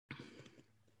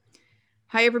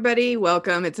Hi, everybody.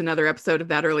 Welcome. It's another episode of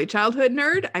That Early Childhood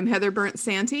Nerd. I'm Heather Burnt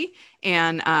Santee,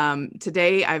 and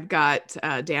today I've got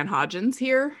Dan Hodgins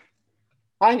here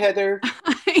Hi, Heather.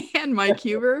 and Mike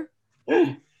Huber.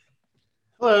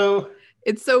 Hello.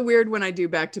 It's so weird when I do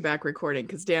back-to-back recording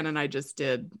because Dan and I just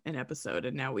did an episode,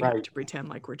 and now we have Right. to pretend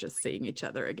like we're just seeing each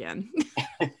other again.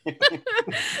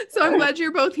 So I'm glad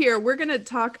you're both here. We're going to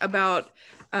talk about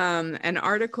an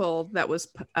article that was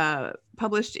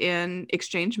published in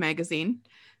Exchange Magazine,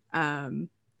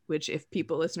 which, if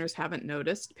listeners haven't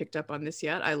noticed, picked up on this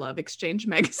yet, I love Exchange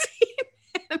Magazine.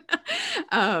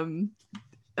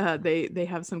 They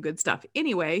have some good stuff.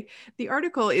 Anyway, the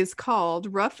article is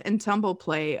called Rough and Tumble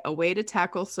Play, A Way to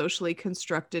Tackle Socially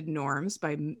Constructed Norms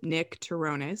by Nick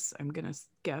Terrones. I'm going to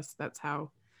guess that's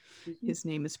how his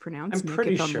name is pronounced. I'm Nick,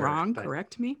 pretty if I'm sure, wrong, but...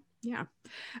 correct me. Yeah.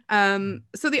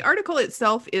 So the article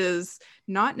itself is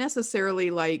not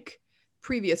necessarily like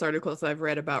previous articles I've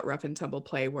read about rough and tumble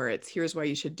play, where it's here's why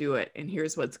you should do it, and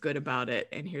here's what's good about it,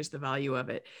 and here's the value of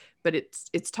it. But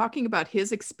it's talking about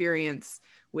his experience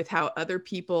with how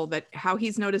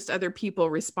he's noticed other people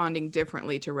responding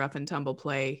differently to rough and tumble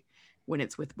play when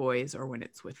it's with boys or when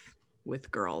it's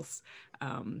with girls.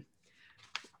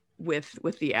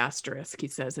 With the asterisk, he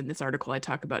says in this article, I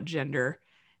talk about gender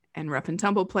and rough and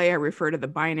tumble play. I refer to the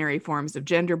binary forms of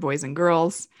gender, boys and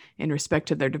girls, in respect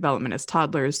to their development as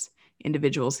toddlers,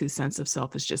 individuals whose sense of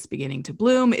self is just beginning to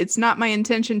bloom. It's not my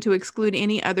intention to exclude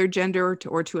any other gender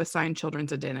or to assign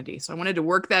children's identity. So I wanted to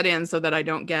work that in so that I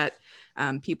don't get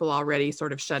people already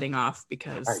sort of shutting off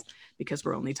because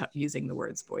we're only using the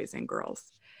words boys and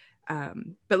girls.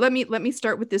 But let me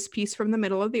start with this piece from the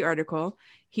middle of the article.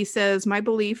 He says, my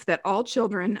belief that all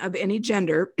children of any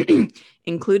gender,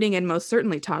 including and most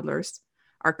certainly toddlers,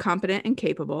 are competent and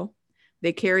capable.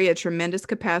 They carry a tremendous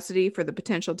capacity for the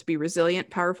potential to be resilient,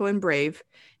 powerful, and brave,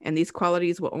 and these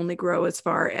qualities will only grow as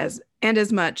far as and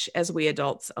as much as we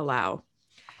adults allow.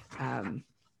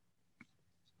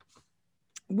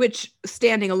 Which,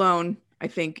 standing alone, I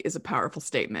think is a powerful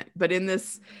statement. But in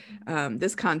this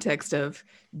context of,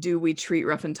 do we treat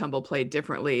rough and tumble play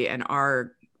differently, and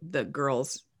are the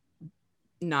girls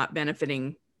not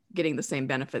getting the same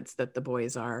benefits that the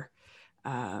boys are,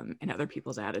 and other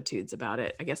people's attitudes about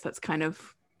it? I guess that's kind of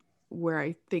where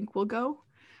I think we'll go.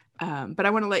 But I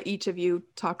want to let each of you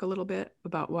talk a little bit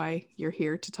about why you're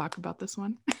here to talk about this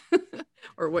one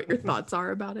or what your thoughts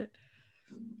are about it.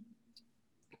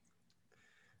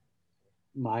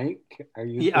 Mike, are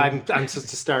you? Yeah, I'm supposed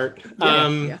to start.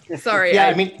 Yeah. Sorry. Yeah,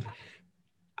 I mean,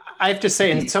 I have to say,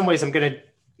 in some ways, I'm going to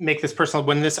make this personal.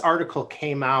 When this article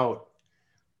came out,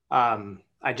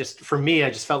 I just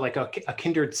felt like a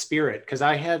kindred spirit, because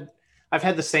I've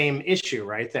had the same issue,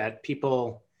 right? That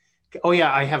people, oh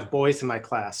yeah, I have boys in my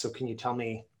class, so can you tell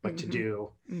me what to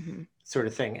do, sort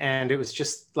of thing. And it was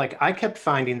just like, I kept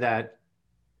finding that,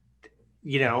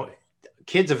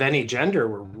 kids of any gender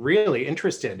were really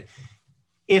interested.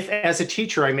 If as a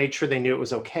teacher, I made sure they knew it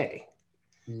was okay.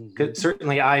 Because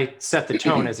certainly I set the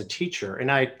tone as a teacher,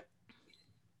 and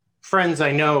friends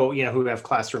I know, who have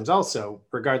classrooms also,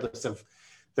 regardless of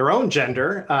their own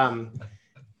gender,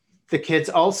 the kids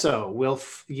also will,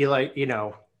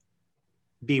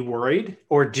 be worried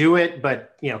or do it,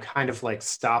 but, kind of like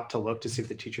stop to look to see if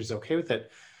the teacher's okay with it.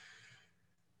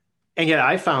 And yet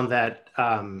I found that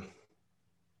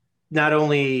not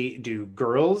only do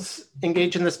girls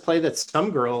engage in this play, that some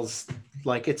girls,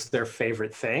 like, it's their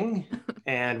favorite thing.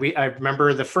 And I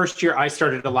remember the first year I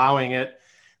started allowing it,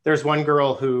 there's one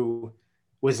girl who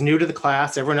was new to the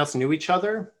class. Everyone else knew each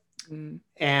other.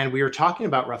 And we were talking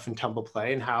about rough and tumble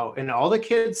play and all the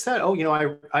kids said, oh,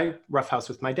 I roughhouse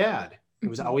with my dad. It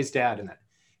was always dad in it.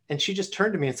 And she just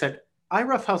turned to me and said, I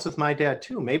roughhouse with my dad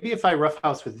too. Maybe if I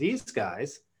roughhouse with these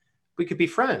guys, we could be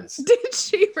friends. Did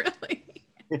she really?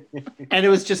 And it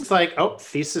was just like, oh,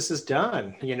 thesis is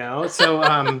done,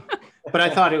 So, but I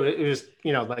thought it was,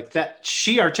 like that.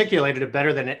 She articulated it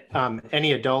better than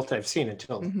any adult I've seen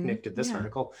until Nick did this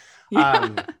article.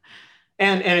 And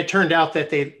it turned out that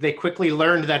they quickly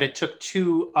learned that it took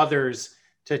two others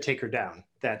to take her down.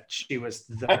 That she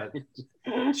was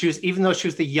even though she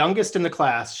was the youngest in the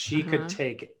class, she could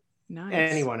take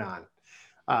anyone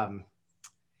on.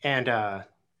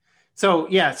 So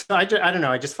I don't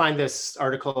know. I just find this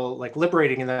article like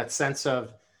liberating in that sense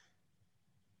of,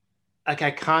 like,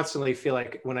 I constantly feel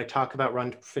like when I talk about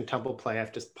rough and tumble play, I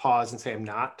have to pause and say, I'm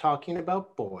not talking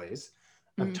about boys.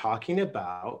 I'm talking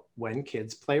about when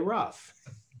kids play rough.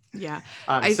 Yeah.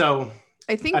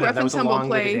 I think rough and tumble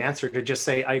play. Answer to just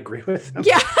say I agree with them.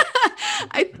 Yeah.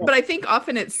 But I think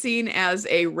often it's seen as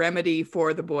a remedy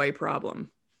for the boy problem.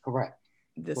 Correct.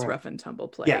 this Right. rough and tumble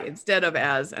play Yeah. instead of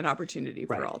as an opportunity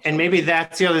for all Right. children. And maybe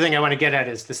that's the other thing I want to get at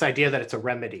is this idea that it's a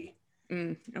remedy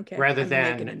Okay. rather I'm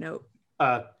than making a note.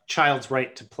 a child's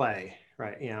right to play,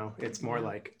 right? You know, it's more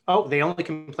like, oh, they only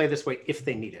can play this way if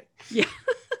they need it. Yeah.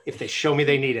 If they show me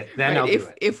they need it, then I'll do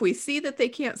it. If we see that they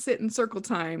can't sit in circle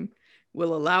time,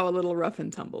 we'll allow a little rough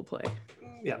and tumble play.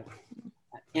 Yeah.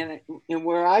 And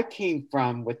where I came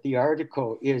from with the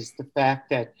article is the fact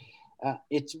that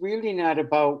it's really not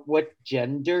about what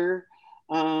gender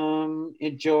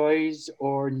enjoys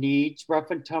or needs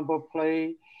rough and tumble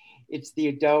play. It's the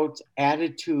adult's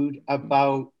attitude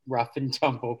about rough and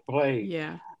tumble play.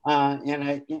 Yeah.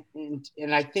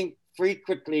 And I think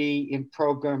frequently in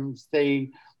programs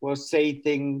they will say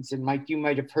things, and Mike, you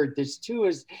might have heard this too,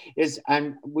 is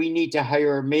we need to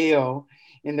hire a male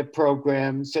in the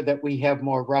program so that we have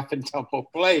more rough and tumble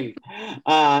play.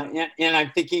 And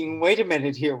I'm thinking, wait a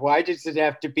minute here, why does it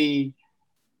have to be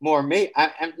more male?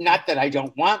 Not that I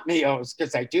don't want males,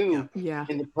 because I do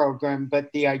in the program,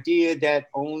 but the idea that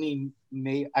only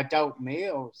adult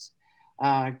males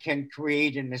can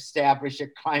create and establish a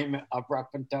climate of rough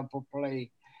and tumble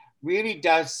play really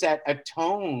does set a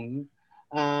tone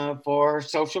for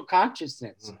social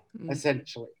consciousness,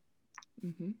 essentially.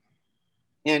 Mm-hmm.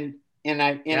 And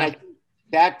I think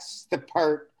that's the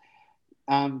part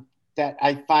that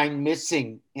I find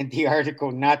missing in the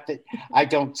article. Not that I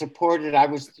don't support it. I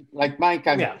was like Mike.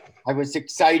 I was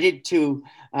excited to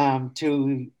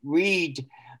read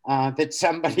that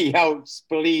somebody else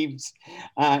believes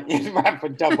in rough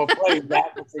and tumble play.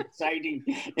 That was exciting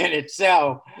in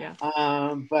itself. Yeah.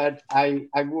 But I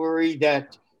worry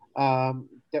that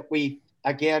that we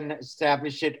again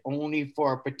establish it only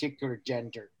for a particular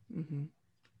gender. Mm-hmm.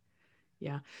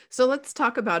 Yeah. So let's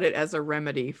talk about it as a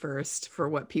remedy first for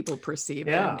what people perceive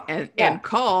and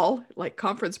call, like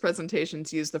conference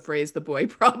presentations use the phrase the boy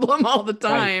problem all the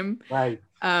time. Right.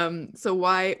 So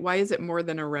why is it more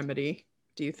than a remedy,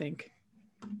 do you think?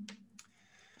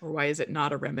 Or why is it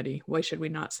not a remedy? Why should we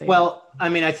not say that? I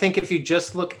mean, I think if you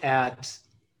just look at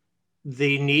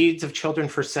the needs of children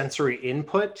for sensory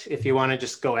input, if you want to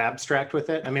just go abstract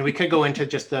with it, I mean, we could go into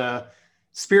just the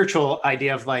spiritual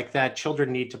idea of like that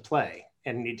children need to play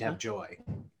and need to have joy,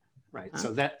 right?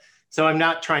 So I'm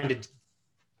not trying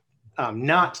to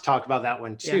not talk about that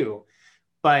one too,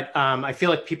 but I feel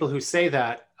like people who say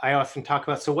that, I often talk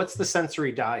about, so what's the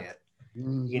sensory diet?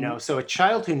 Mm-hmm. You know, so a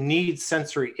child who needs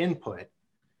sensory input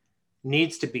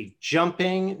needs to be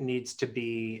jumping, needs to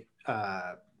be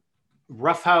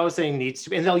roughhousing, needs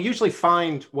to be, and they'll usually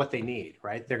find what they need,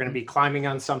 right? They're going to be climbing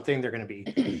on something, they're going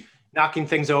to be knocking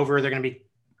things over, they're going to be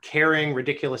carrying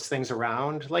ridiculous things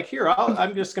around. Like here,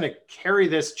 I'm just going to carry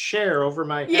this chair over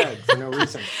my head for no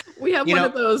reason. We have one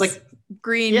of those like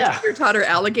green teeter-totter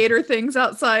alligator things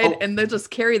outside, and they'll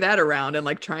just carry that around and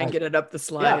like try and get it up the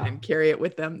slide and carry it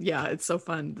with them. Yeah, it's so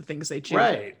fun, the things they choose.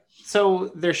 Right.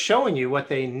 So they're showing you what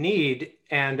they need,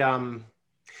 and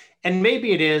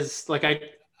maybe it is like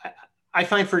I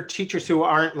find for teachers who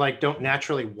don't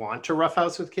naturally want to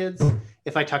roughhouse with kids,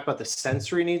 if I talk about the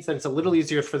sensory needs, then it's a little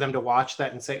easier for them to watch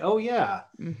that and say, oh yeah,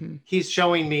 he's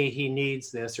showing me he needs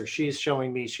this, or she's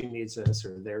showing me she needs this,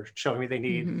 or they're showing me they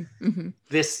need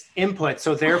this input.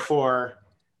 So therefore,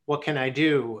 what can I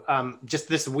do? Just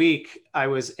this week, I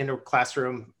was in a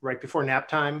classroom right before nap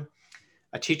time.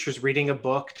 A teacher's reading a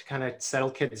book to kind of settle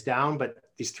kids down, but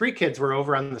these 3 kids were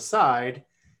over on the side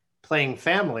playing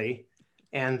family,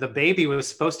 and the baby was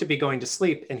supposed to be going to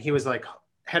sleep, and he was like,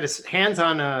 had his hands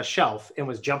on a shelf and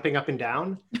was jumping up and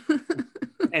down.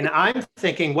 And I'm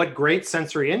thinking, what great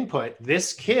sensory input.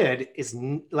 This kid is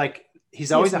like,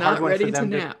 he's always a hard one for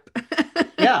them to nap.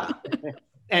 Yeah.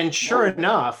 And sure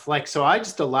enough, so I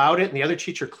just allowed it, and the other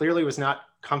teacher clearly was not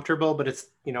comfortable, but it's,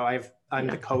 I'm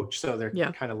the coach, so they're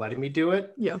kind of letting me do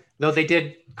it. Yeah. Though they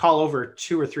did call over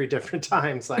 2 or 3 different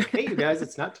times, like, hey, you guys,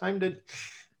 it's not time to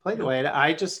play the way.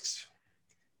 I just,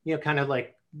 kind of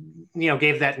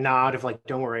gave that nod of like,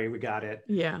 don't worry, we got it.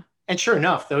 Yeah. And sure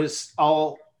enough, 2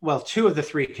 of the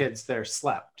 3 kids there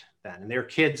slept then. And they're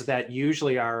kids that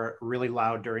usually are really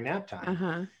loud during nap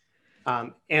time.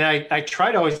 And I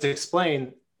try to always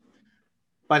explain,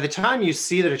 by the time you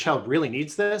see that a child really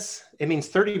needs this, it means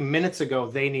 30 minutes ago,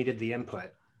 they needed the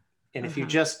input. And if you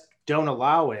just don't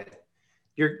allow it,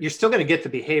 you're still going to get the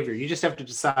behavior. You just have to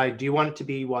decide, do you want it to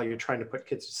be while you're trying to put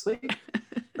kids to sleep?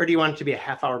 Or do you want it to be a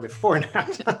half hour before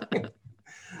nap time?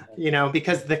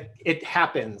 Because it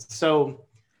happens. So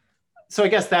I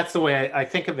guess that's the way I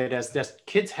think of it, as just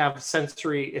kids have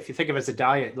sensory, if you think of it as a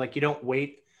diet, like you don't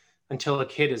wait until a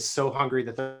kid is so hungry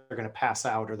that they're going to pass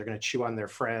out or they're going to chew on their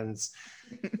friends.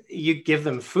 You give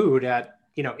them food at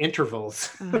intervals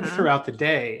throughout the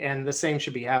day. And the same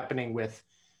should be happening with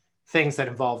things that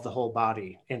involve the whole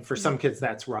body. And for some kids,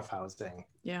 that's roughhousing.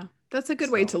 Yeah, that's a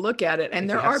good way to look at it. And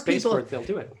there are people, they'll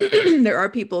do it. There are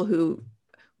people who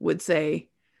would say,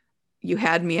 you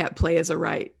had me at play as a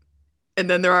right. And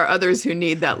then there are others who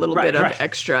need that little bit of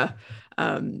extra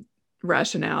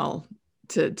rationale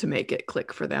to make it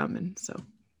click for them. And so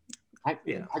I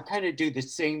kind of do the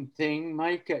same thing,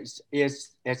 Mike, as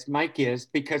Mike is,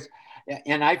 because,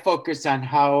 and I focus on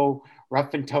how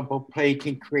rough and tumble play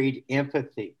can create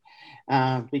empathy,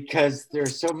 because there are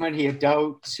so many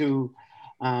adults who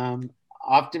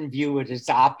often view it as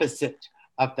opposite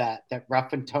of that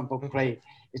rough and tumble play.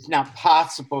 It's not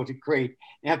possible to create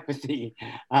empathy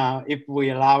if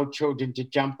we allow children to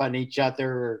jump on each other,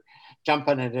 or jump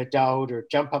on an adult, or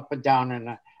jump up and down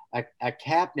on a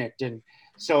cabinet. And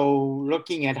so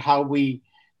looking at how we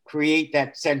create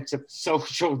that sense of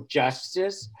social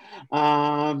justice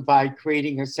by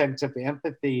creating a sense of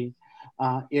empathy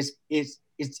is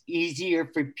it's easier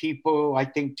for people, I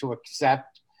think, to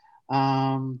accept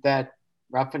that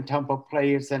rough and tumble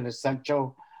play is an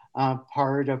essential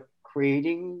part of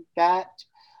creating that.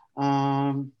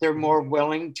 They're more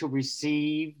willing to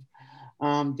receive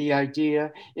the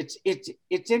idea. It's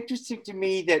interesting to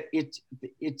me that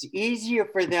it's easier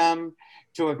for them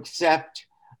to accept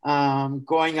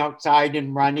going outside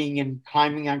and running and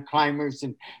climbing on climbers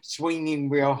and swinging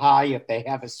real high if they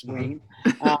have a swing.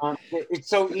 It's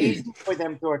so easy for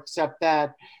them to accept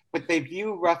that, but they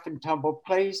view rough and tumble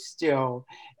play still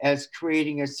as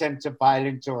creating a sense of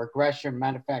violence or aggression.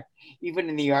 Matter of fact, even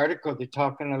in the article, they're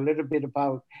talking a little bit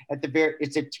about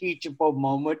it's a teachable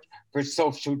moment for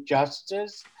social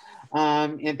justice.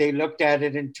 And they looked at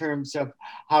it in terms of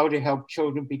how to help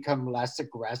children become less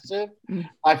aggressive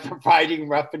by providing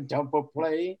rough and tumble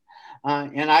play.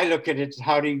 And I look at it as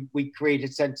how do we create a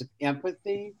sense of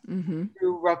empathy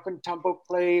through rough and tumble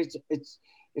play. It's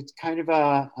kind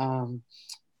of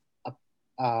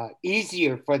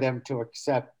easier for them to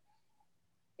accept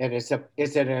that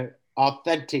it's an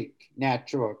authentic,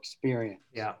 natural experience.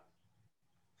 Yeah.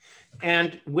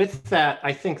 And with that,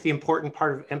 I think the important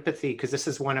part of empathy, because this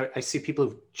is one I see people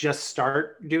who just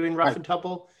start doing rough and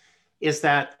tumble, is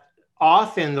that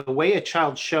often the way a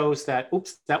child shows that,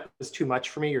 oops, that was too much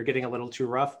for me, you're getting a little too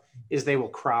rough, is they will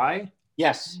cry.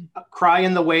 Yes. Cry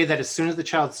in the way that as soon as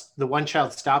the one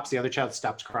child stops, the other child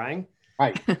stops crying.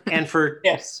 Right. And for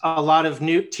a lot of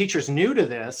new teachers new to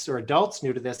this, or adults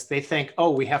new to this, they think,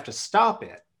 oh, we have to stop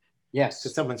it. Yes.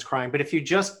 Because someone's crying. But if you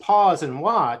just pause and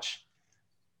watch,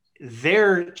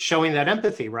 they're showing that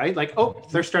empathy, right? Like, oh,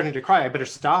 they're starting to cry. I better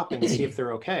stop and see if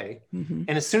they're okay. And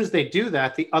as soon as they do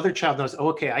that, the other child knows, oh,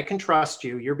 okay, I can trust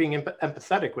you. You're being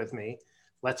empathetic with me.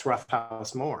 Let's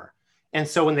roughhouse more. And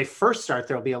so when they first start,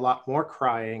 there'll be a lot more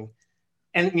crying.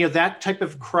 And, that type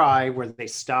of cry where they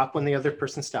stop when the other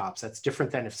person stops, that's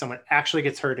different than if someone actually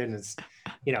gets hurt and is,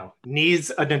 needs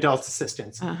an adult's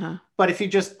assistance. But if you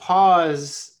just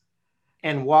pause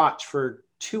and watch for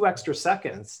 2 extra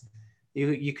seconds,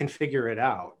 you can figure it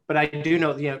out. But I do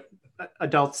know,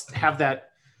 adults have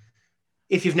that.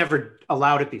 If you've never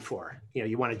allowed it before,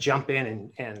 you want to jump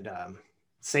in and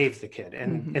save the kid,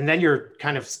 and then you're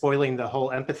kind of spoiling the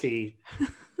whole empathy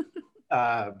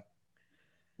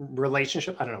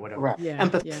relationship. I don't know, whatever. Right.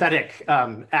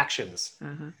 Empathetic actions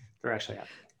they're actually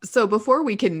happening. So before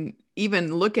we can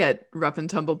even look at rough and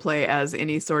tumble play as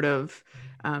any sort of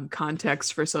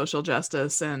context for social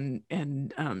justice and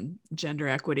gender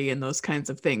equity and those kinds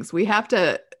of things, we have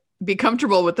to be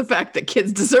comfortable with the fact that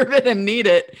kids deserve it and need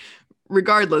it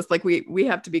regardless. Like we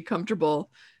have to be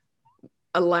comfortable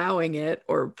allowing it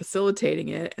or facilitating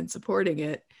it and supporting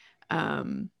it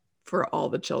for all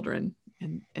the children.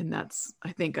 And that's,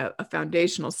 I think, a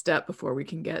foundational step before we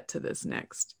can get to this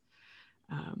next.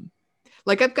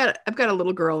 Like I've got a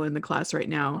little girl in the class right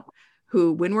now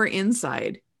who, when we're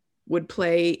inside, would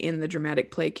play in the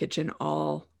dramatic play kitchen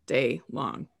all day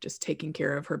long, just taking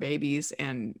care of her babies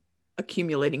and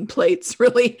accumulating plates.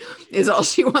 Really is all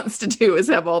she wants to do, is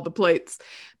have all the plates.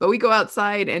 But we go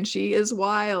outside and she is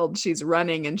wild. She's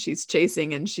running and she's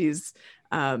chasing and she's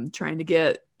trying to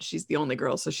get, she's the only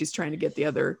girl, so she's trying to get the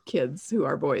other kids who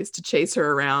are boys to chase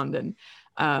her around.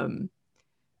 And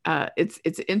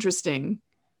it's interesting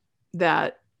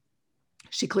that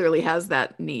she clearly has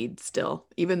that need still,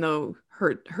 even though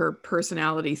her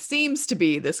personality seems to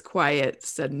be this quiet,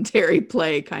 sedentary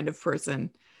play kind of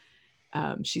person.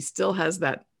 She still has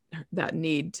that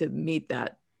need to meet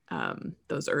that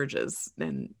those urges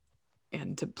and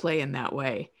to play in that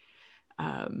way.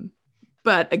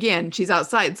 But again, she's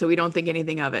outside, so we don't think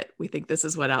anything of it. We think this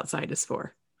is what outside is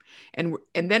for. And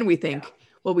then we think,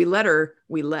 Well, we let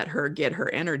her get her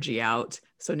energy out.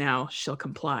 So now she'll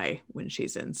comply when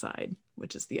she's inside,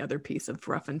 which is the other piece of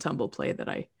rough and tumble play that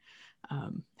I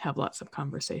have lots of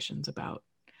conversations about.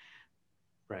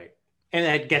 Right. And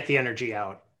I'd get the energy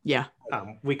out. Yeah.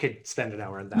 We could spend an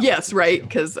hour on that. Yes, right.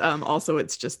 Because also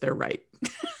it's just their right.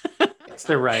 It's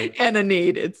their right. And a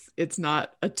need. It's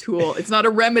not a tool. It's not a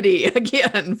remedy,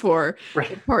 again, for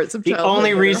parts of childhood. The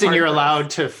only reason you're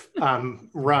allowed to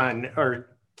run or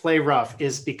play rough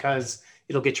is because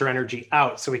it'll get your energy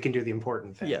out so we can do the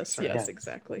important things. Yes, right? yes,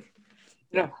 exactly.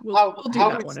 We'll do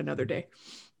that one another day.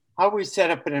 How we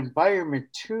set up an environment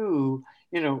too,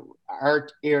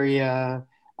 art area,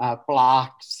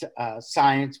 blocks,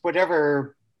 science,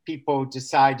 whatever people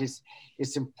decide is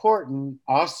important,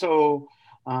 also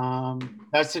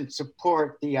doesn't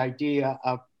support the idea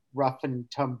of rough and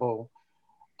tumble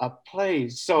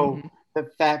plays. So the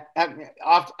fact,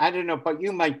 I don't know about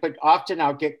you, Mike, but often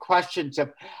I'll get questions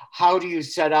of how do you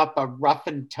set up a rough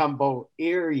and tumble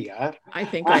area? I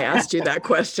think I asked you that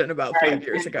question about 5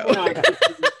 years ago.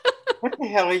 What the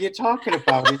hell are you talking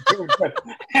about in terms of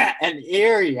an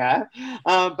area?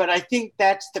 But I think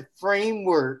that's the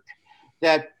framework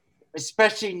that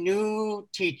especially new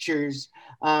teachers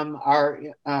are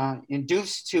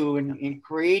induced to and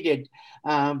created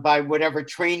by whatever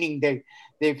training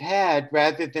they've had,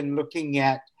 rather than looking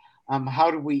at how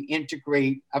do we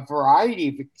integrate a variety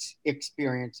of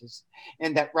experiences.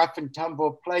 And that rough and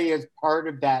tumble play is part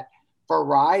of that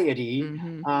variety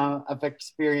of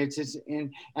experiences.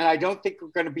 And I don't think we're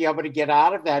going to be able to get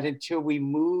out of that until we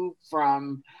move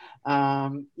from,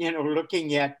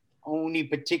 looking at only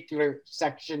particular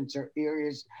sections or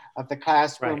areas of the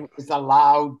classroom is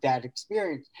allowed that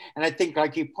experience. And I think,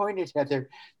 like you pointed, Heather,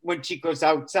 when she goes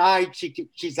outside,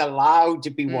 she's allowed to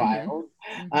be wild,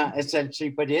 essentially.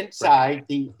 But inside,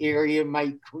 the area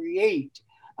might create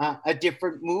a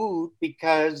different mood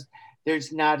because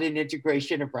there's not an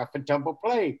integration of rough and tumble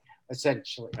play,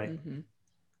 essentially. Right.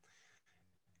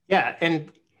 Yeah,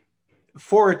 and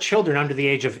for children under the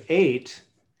age of 8,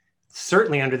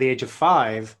 certainly under the age of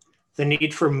 5, the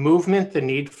need for movement, the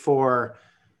need for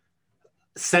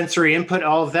sensory input,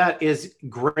 all of that is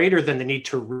greater than the need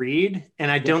to read. And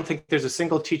I don't think there's a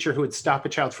single teacher who would stop a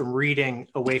child from reading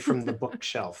away from the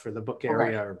bookshelf or the book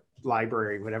area or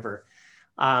library, whatever.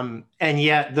 And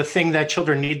yet the thing that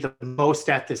children need the most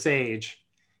at this age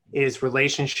is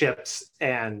relationships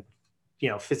and,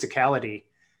 physicality.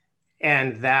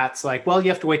 And that's like, well, you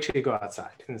have to wait till you go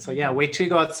outside. And so, wait till you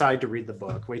go outside to read the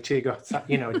book. Wait till you go outside.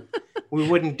 We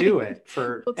wouldn't do it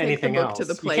for anything else.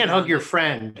 You can't hug your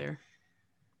friend. There.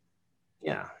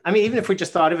 Yeah. I mean, even if we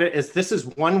just thought of it as this is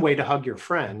one way to hug your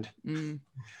friend,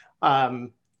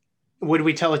 would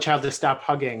we tell a child to stop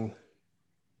hugging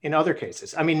in other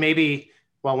cases? I mean, maybe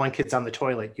while one kid's on the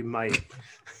toilet, you might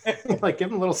like give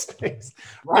them a little space.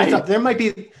 Right.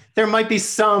 There might be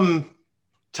some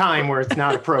time where it's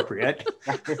not appropriate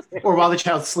or while the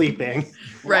child's sleeping.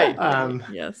 Right.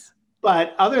 Yes.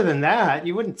 But other than that,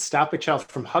 you wouldn't stop a child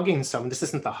from hugging someone. This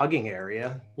isn't the hugging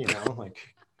area,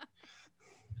 like.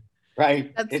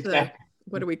 Right. That's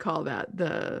what do we call that?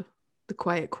 The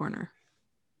quiet corner.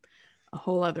 A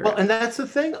whole other. Well, and that's the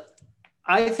thing.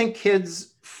 I think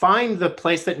kids find the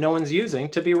place that no one's using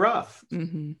to be rough.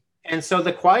 And so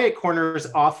the quiet corner is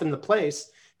often the place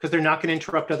because they're not going to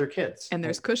interrupt other kids. And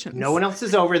there's cushions. No one else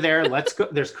is over there. Let's go.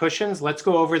 There's cushions. Let's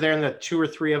go over there. And the 2 or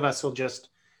 3 of us will just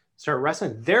start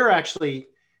wrestling. They're actually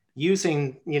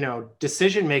using,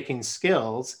 decision-making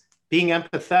skills, being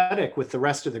empathetic with the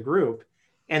rest of the group.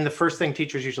 And the first thing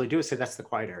teachers usually do is say, that's the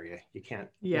quiet area. You can't.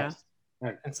 Yeah. Yes.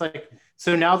 Right. It's like,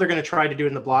 so now they're going to try to do it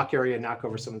in the block area and knock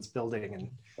over someone's building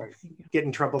and get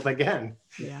in trouble again.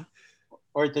 Yeah.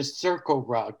 Or the circle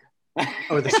rug.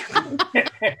 Or the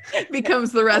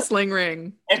becomes the wrestling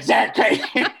ring. Exactly.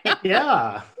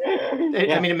 Yeah. I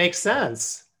mean, it makes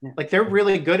sense. Like they're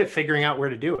really good at figuring out where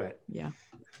to do it. Yeah.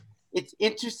 It's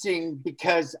interesting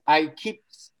because I keep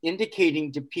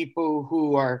indicating to people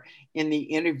who are in the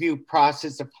interview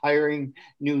process of hiring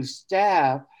new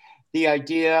staff, the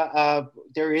idea of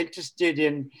they're interested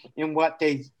in what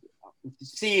they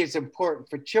see as important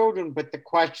for children, but the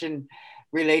question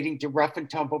relating to rough and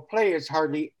tumble play is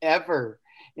hardly ever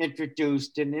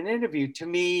introduced in an interview. To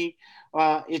me,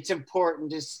 it's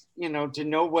important to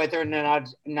know whether or not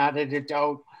an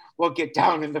adult will get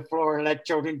down on the floor and let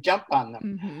children jump on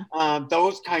them.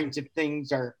 Those kinds of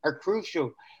things are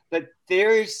crucial. But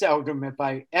very seldom have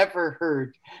I ever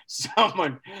heard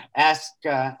someone ask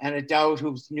an adult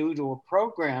who's new to a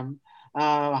program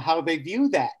how they view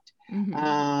that.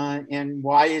 And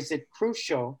why is it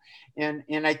crucial?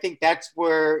 And I think that's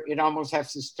where it almost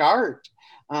has to start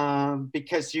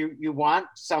because you want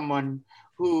someone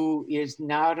who is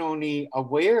not only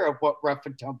aware of what rough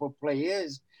and tumble play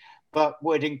is, but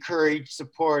would encourage,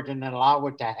 support, and allow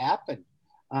it to happen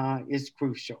is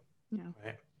crucial. Yeah.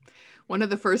 Right. One of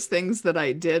the first things that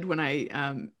I did when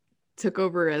I took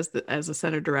over as a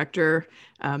center director,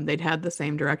 they'd had the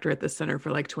same director at the center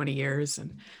for like 20 years.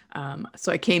 And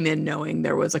so I came in knowing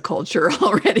there was a culture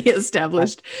already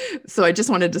established. So I just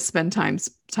wanted to spend time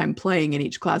playing in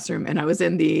each classroom. And I was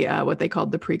in the, what they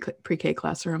called the pre-K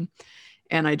classroom.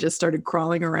 And I just started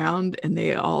crawling around, and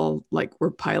they all like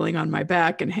were piling on my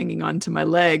back and hanging onto my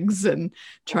legs and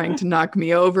trying to knock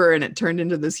me over. And it turned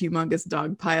into this humongous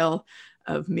dog pile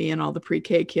of me and all the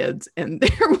pre-K kids. And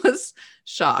there was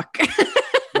shock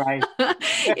right.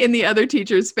 in the other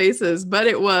teachers' faces. But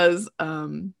it was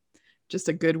just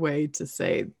a good way to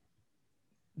say,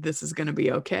 this is going to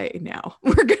be okay now.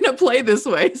 We're going to play this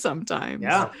way sometimes.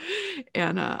 Yeah.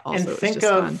 And also and think it's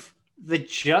just of fun. The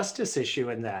justice issue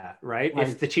in that, right?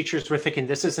 If the teachers were thinking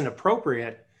this isn't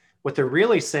appropriate, what they're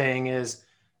really saying is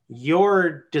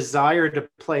your desire to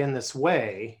play in this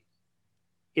way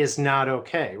is not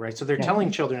okay, right? So they're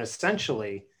telling children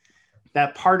essentially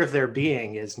that part of their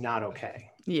being is not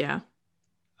okay. Yeah.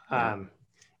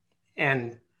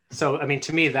 And so, I mean,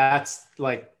 to me, that's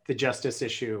like the justice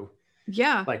issue.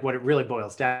 Yeah. Like what it really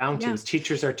boils down to is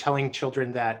teachers are telling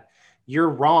children that you're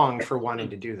wrong for wanting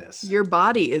to do this. Your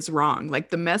body is wrong. Like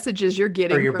the messages you're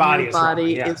getting from your body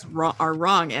are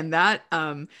wrong. And that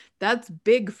that's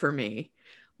big for me.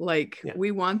 Like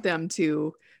we want them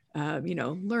to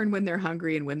learn when they're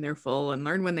hungry and when they're full, and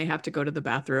learn when they have to go to the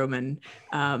bathroom, and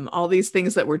all these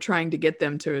things that we're trying to get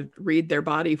them to read their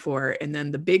body for. And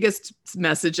then the biggest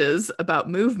messages about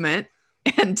movement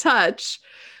and touch,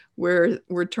 we're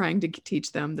trying to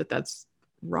teach them that that's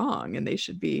wrong and they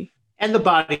should be. And the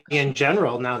body in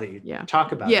general, now that you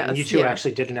talk about it. And you two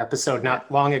actually did an episode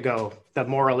not long ago, the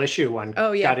moral issue one,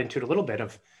 got into it a little bit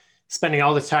of spending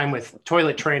all this time with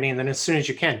toilet training. And then as soon as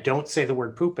you can, don't say the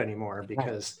word poop anymore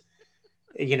because,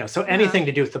 so anything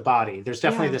to do with the body, there's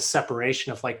definitely this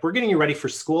separation of like, we're getting you ready for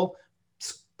school.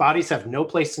 Bodies have no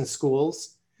place in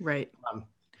schools. Right.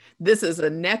 This is a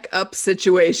neck up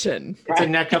situation. It's a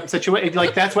neck up situation.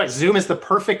 Like that's what Zoom is the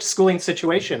perfect schooling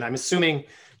situation. I'm assuming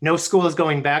no school is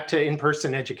going back to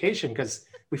in-person education because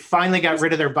we finally got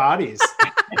rid of their bodies.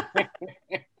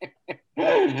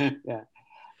 And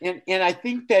I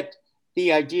think that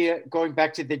the idea, going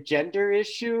back to the gender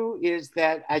issue, is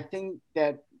that I think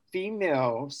that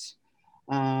females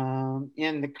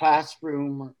in the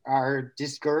classroom are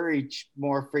discouraged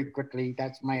more frequently.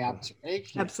 That's my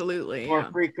observation. Absolutely. More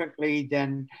frequently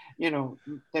than, the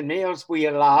males. We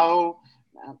allow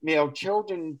male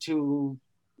children to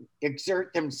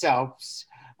exert themselves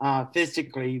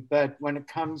physically, but when it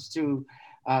comes to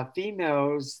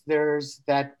females, there's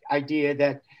that idea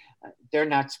that they're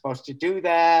not supposed to do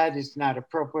that, it's not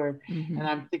appropriate. And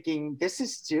I'm thinking this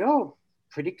is still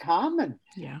pretty common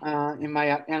and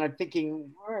I'm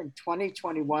thinking we're in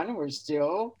 2021, we're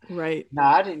still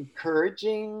not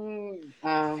encouraging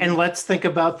and let's think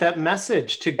about that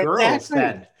message to girls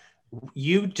then.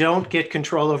 You don't get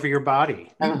control over your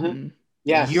body.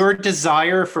 Yes. Your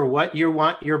desire for what you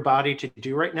want your body to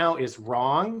do right now is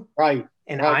wrong. Right.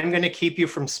 And I'm going to keep you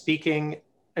from speaking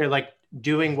or like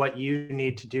doing what you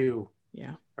need to do.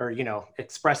 Yeah. Or,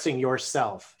 expressing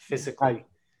yourself physically. Right.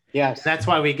 Yes. And that's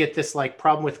why we get this like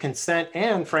problem with consent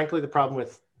and frankly, the problem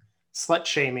with slut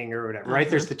shaming or whatever, right?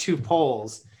 There's the two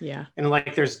poles. Yeah. And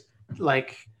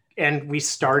like, and we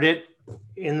start it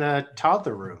in the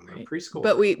toddler room or preschool.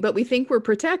 But we think we're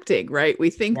protecting, right? We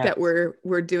think that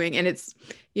we're doing, and it's,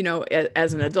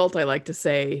 as an adult, I like to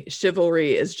say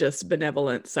chivalry is just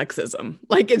benevolent sexism.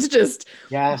 Like it's just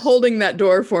holding that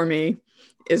door for me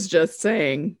is just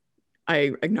saying,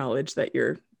 I acknowledge that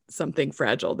you're something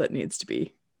fragile that needs to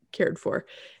be cared for.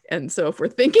 And so if we're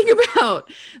thinking about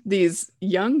these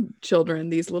young children,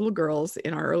 these little girls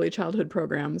in our early childhood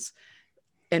programs,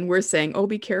 and we're saying, oh,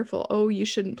 be careful. Oh, you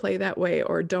shouldn't play that way.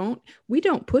 Or we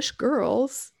don't push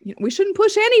girls. We shouldn't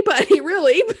push anybody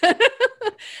really.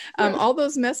 All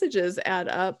those messages add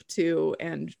up to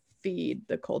and feed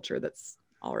the culture that's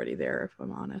already there, if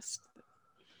I'm honest.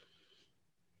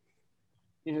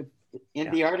 In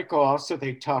the article also,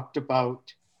 he talked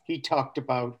about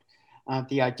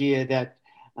the idea that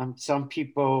some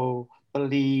people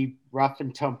believe rough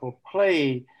and tumble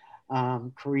play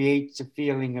creates a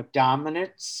feeling of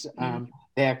dominance.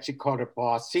 They actually call it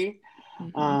bossy.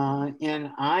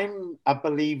 And I'm a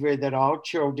believer that all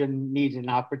children need an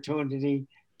opportunity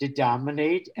to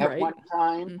dominate at Right. one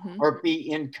time Mhm. or be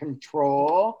in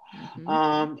control.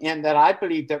 Mhm. And that I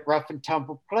believe that rough and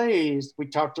tumble plays, we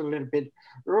talked a little bit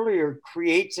earlier,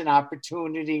 creates an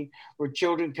opportunity where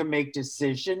children can make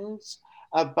decisions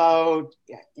about,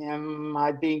 am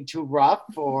I being too rough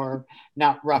or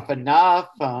not rough enough?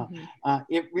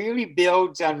 It really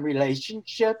builds on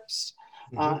relationships.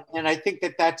 And I think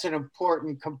that that's an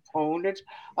important component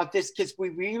of this, because we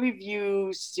really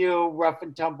view still rough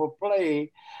and tumble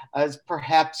play as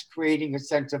perhaps creating a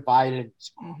sense of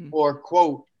violence or,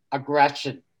 quote,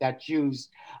 aggression that's used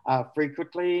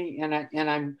frequently. And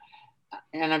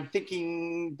I'm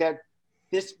thinking that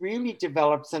this really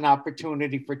develops an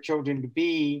opportunity for children to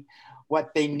be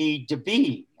what they need to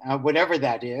be, whatever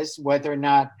that is, whether or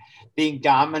not being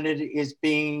dominant is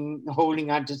being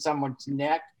holding onto someone's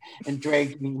neck and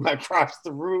dragging them across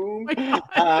the room,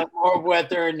 or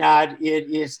whether or not it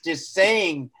is just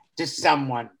saying to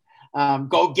someone,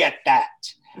 go get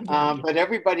that. But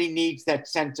everybody needs that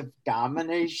sense of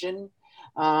domination.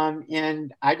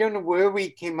 And I don't know where we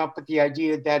came up with the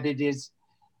idea that it is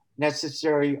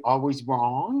necessarily always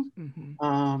wrong.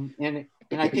 And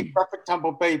I think Rough and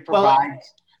Tumble Play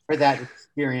provides for that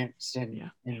experience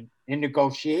in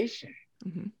negotiation.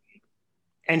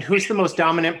 And who's the most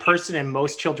dominant person in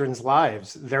most children's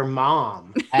lives? Their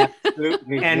mom.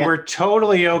 Absolutely. And we're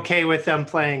totally okay with them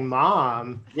playing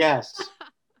mom. Yes.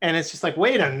 And it's just like,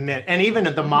 wait a minute. And even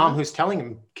the mom who's telling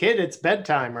him, kid, it's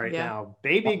bedtime right now.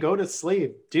 Baby, go to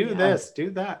sleep. Do this,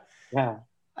 do that. Yeah.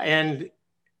 And,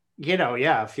 you know,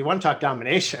 if you want to talk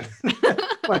domination.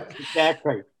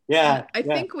 Exactly. Yeah. I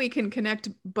think we can connect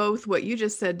both what you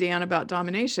just said, Dan, about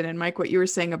domination, and Mike, what you were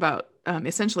saying about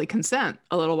essentially consent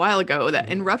a little while ago, that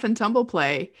in rough and tumble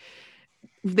play,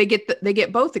 they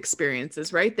get both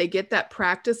experiences, right? They get that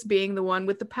practice being the one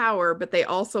with the power, but they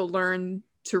also learn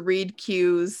to read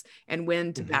cues and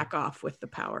when to back off with the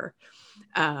power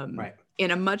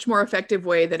in a much more effective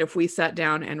way than if we sat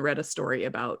down and read a story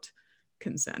about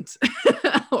consent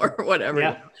or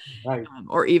whatever,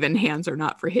 or even hands are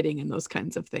not for hitting and those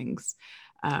kinds of things.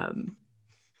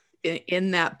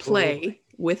 In that play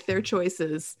with their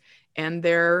choices and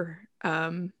their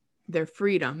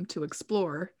freedom to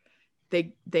explore,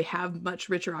 they have much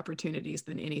richer opportunities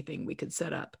than anything we could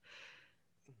set up.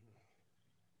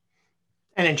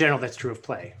 And in general, that's true of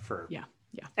play for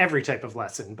every type of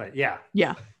lesson. But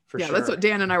for sure. That's what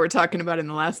Dan and I were talking about in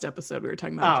the last episode. We were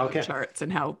talking about charts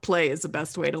and how play is the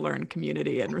best way to learn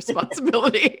community and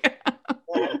responsibility.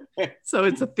 So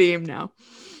it's a theme now.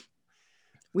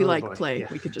 We play.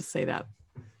 We could just say that.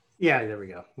 Yeah, there we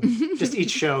go. Just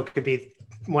each show could be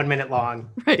 1 minute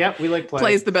long. Right. Yep, we like play.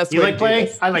 Play is the best way. You like play?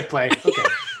 I like play. Okay.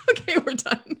 Okay, we're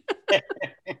done.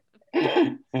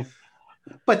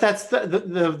 But that's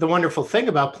the wonderful thing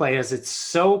about play is it's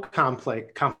so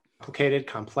complicated,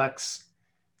 complex,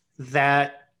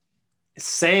 that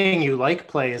saying you like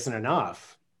play isn't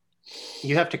enough.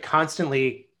 You have to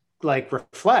constantly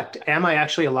reflect. Am I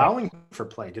actually allowing for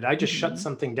play? Did I just shut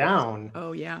something down?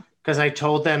 Oh, yeah. Because I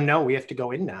told them, no, we have to go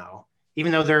in now.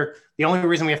 Even though the only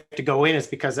reason we have to go in is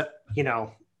because,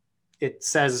 it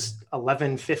says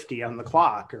 11:50 on the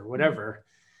clock or whatever.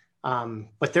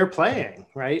 But they're playing,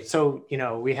 right? So,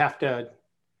 we have to,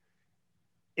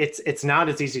 it's not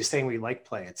as easy as saying we like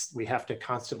play. We have to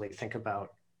constantly think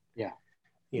about,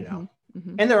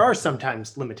 and there are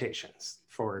sometimes limitations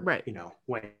for,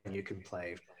 when you can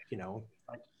play,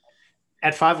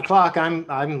 at 5 o'clock,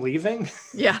 I'm leaving.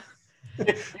 Yeah.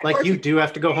 You do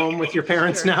have to go home with your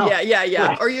parents now.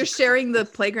 Yeah. Or you're sharing the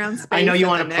playground space. I know you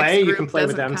want to play, you can play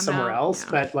with them somewhere else,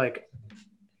 but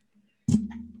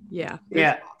yeah.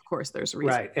 Of course, there's a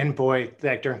reason. Right. And boy,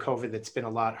 during COVID, it's been a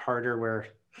lot harder where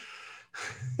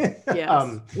what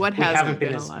we haven't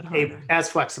been a lot harder. as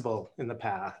flexible in the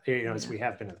past, as we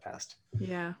have been in the past.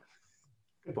 Yeah.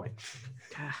 Good point.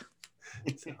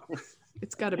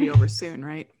 It's got to be over soon,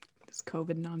 right? This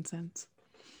COVID nonsense.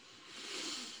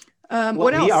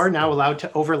 What else? We are now allowed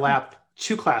to overlap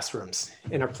 2 classrooms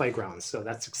in our playgrounds, so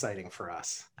that's exciting for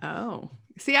us. Oh,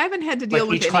 see, I haven't had to deal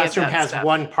with each classroom has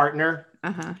one partner.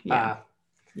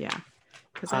 Yeah.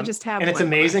 Because I just have, and it's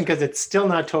amazing because it's still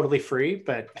not totally free,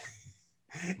 but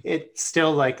it's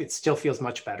still it still feels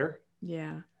much better.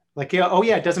 Yeah.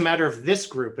 It doesn't matter if this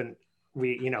group and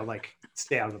we,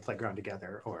 stay out on the playground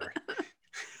together or.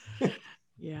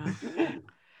 Yeah.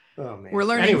 Oh man. We're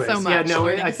learning so much.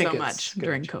 I think so much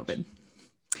during COVID.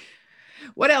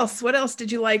 What else? What else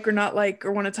did you like or not like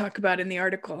or want to talk about in the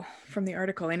article? From the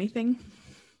article, anything?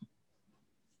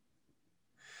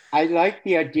 I like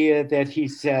the idea that he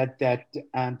said that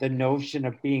the notion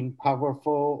of being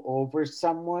powerful over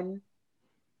someone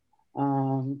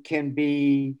can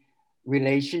be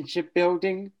relationship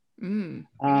building,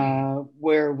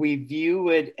 where we view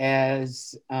it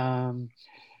as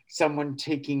someone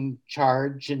taking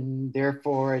charge, and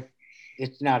therefore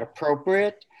it's not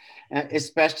appropriate,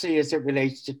 especially as it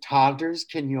relates to toddlers.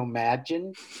 Can you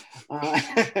imagine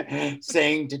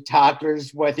saying to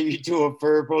toddlers, whether you do it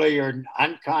verbally or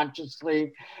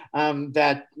unconsciously,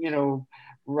 that,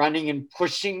 running and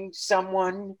pushing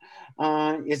someone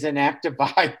is an act of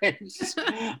violence,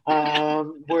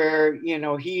 where,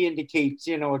 he indicates,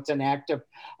 it's an act of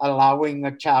allowing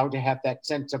a child to have that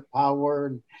sense of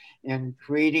power, and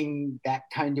creating that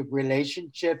kind of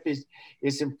relationship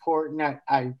is important.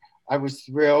 I was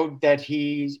thrilled that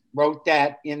he wrote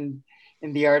that in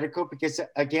the article, because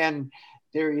again,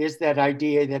 there is that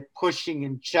idea that pushing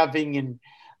and shoving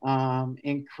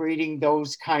and creating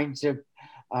those kinds of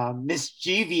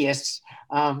mischievous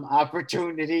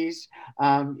opportunities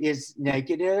is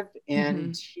negative,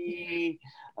 and he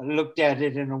looked at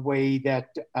it in a way that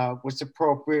was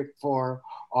appropriate for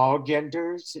all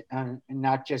genders, and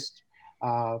not just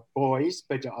boys,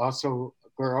 but also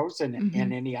girls and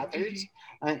any others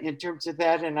in terms of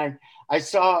that. And I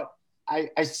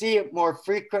see it more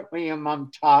frequently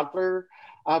among toddler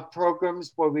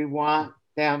programs, where we want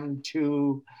them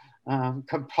to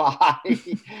comply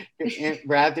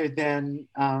rather than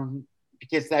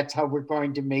because that's how we're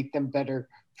going to make them better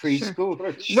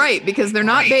preschoolers. Sure. Right, because they're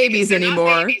not babies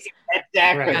anymore.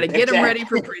 Exactly. Got to get them ready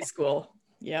for preschool.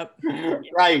 Yep.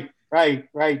 Right.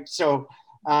 So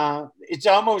it's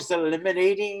almost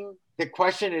eliminating. The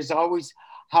question is always,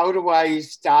 how do I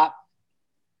stop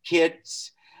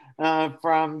kids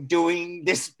from doing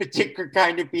this particular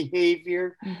kind of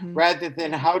behavior, rather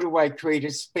than how do I create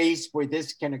a space where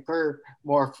this can occur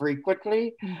more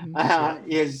frequently,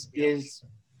 is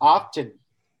often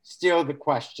still the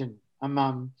question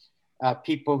among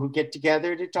people who get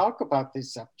together to talk about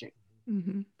this subject.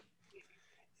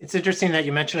 It's interesting that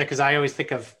you mentioned it, because I always think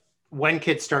of when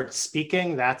kids start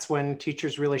speaking, that's when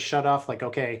teachers really shut off. Like,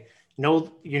 okay,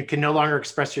 no, you can no longer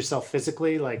express yourself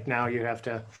physically. Like now you have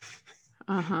to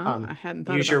I hadn't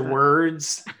thought use about your that.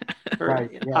 words.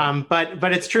 Right. Yeah.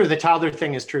 But it's true. The toddler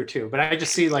thing is true too. But I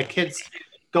just see like kids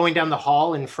going down the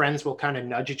hall and friends will kind of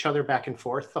nudge each other back and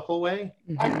forth the whole way.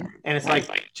 And it's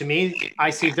like, to me, I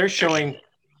see they're showing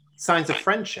signs of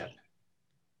friendship.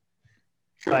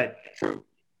 But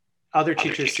other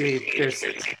teachers see there's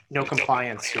no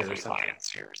compliance here or something.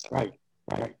 Right.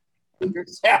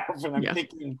 Yourself, and I'm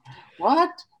thinking,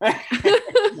 what?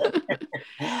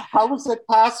 How is it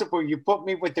possible? You put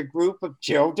me with a group of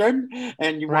children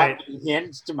and you want me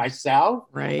hands to myself?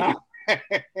 Right.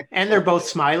 And they're both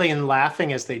smiling and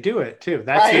laughing as they do it too.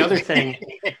 That's the other thing.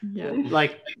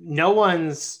 Like no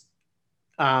one's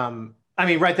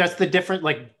that's the different,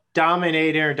 like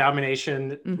dominator or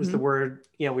domination was the word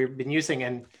we've been using.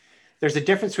 And there's a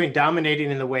difference between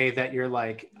dominating in the way that you're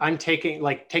like, I'm taking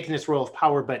this role of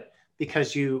power, but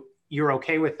because you're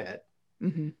okay with it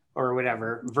or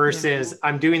whatever, versus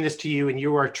I'm doing this to you and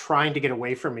you are trying to get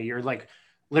away from me. You're like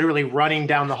literally running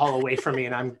down the hall away from me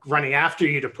and I'm running after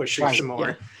you to push you some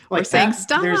more. Like saying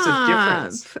stop. There's a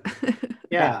difference.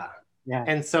 Yeah.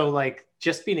 And so like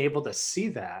just being able to see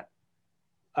that,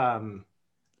 I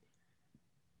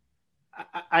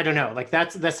don't know, like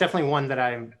that's definitely one that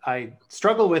I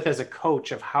struggle with as a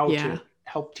coach, of how to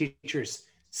help teachers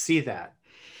see that.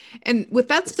 And with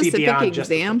that specific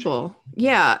example,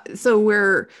 so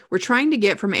we're trying to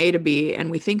get from A to B,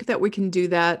 and we think that we can do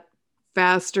that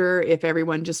faster if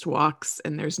everyone just walks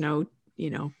and there's no,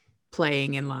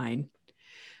 playing in line.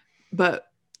 But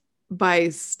by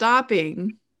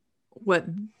stopping what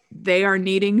they are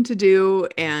needing to do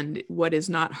and what is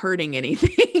not hurting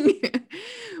anything,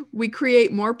 we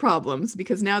create more problems,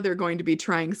 because now they're going to be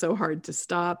trying so hard to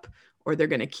stop, or they're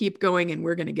going to keep going and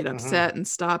we're going to get upset and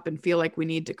stop and feel like we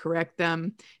need to correct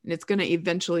them. And it's going to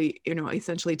eventually,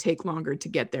 essentially take longer to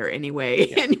get there anyway.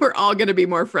 Yeah. And we're all going to be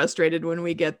more frustrated when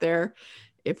we get there.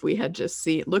 If we had just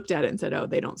looked at it and said, oh,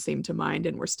 they don't seem to mind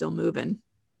and we're still moving.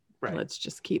 Right. Let's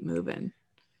just keep moving.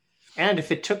 And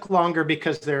if it took longer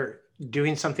because they're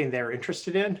doing something they're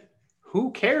interested in,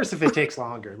 who cares if it takes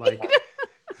longer? Like,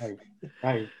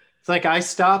 right. It's like I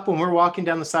stop when we're walking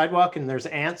down the sidewalk and there's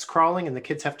ants crawling and the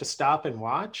kids have to stop and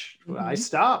watch. I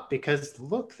stop because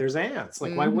look, there's ants.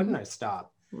 Like, why wouldn't I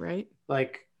stop? Right.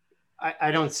 Like, I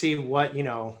don't see what,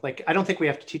 like, I don't think we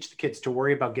have to teach the kids to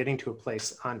worry about getting to a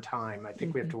place on time. I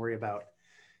think we have to worry about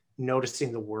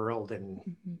noticing the world and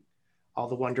all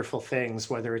the wonderful things,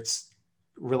 whether it's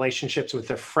relationships with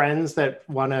their friends that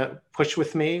want to push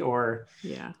with me, or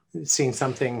seeing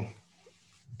something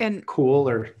And cool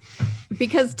or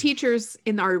because teachers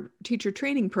in our teacher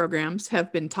training programs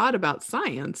have been taught about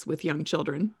science with young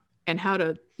children and how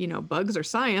to, bugs are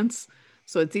science.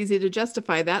 So it's easy to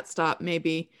justify that stop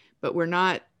maybe, but we're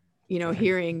not,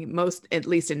 hearing most, at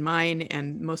least in mine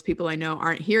and most people I know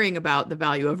aren't hearing about the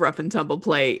value of rough and tumble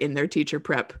play in their teacher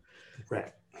prep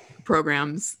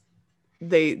programs.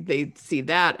 They see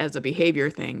that as a behavior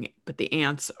thing, but the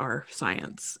ants are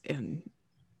science and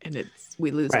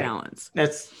we lose balance.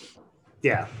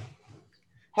 Yeah.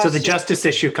 So the justice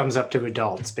issue comes up to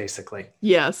adults, basically.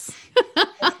 Yes.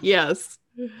 Yes.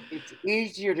 It's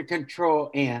easier to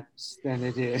control ants than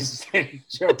it is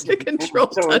to control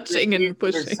touching and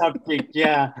pushing. Subject,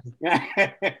 yeah.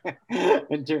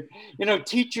 And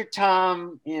Teacher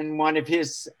Tom, in one of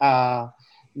his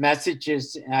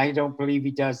messages, I don't believe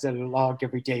he does a log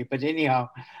every day, but anyhow,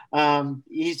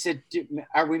 he said,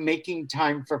 "Are we making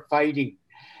time for fighting?"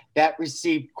 That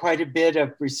received quite a bit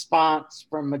of response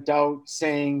from adults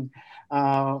saying,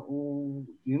 you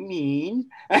mean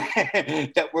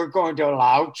that we're going to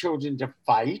allow children to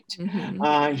fight?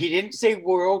 Mm-hmm. He didn't say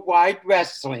worldwide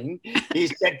wrestling. He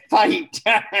said fight,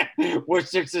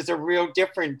 which there's a real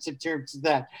difference in terms of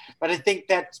that. But I think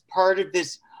that's part of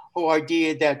this whole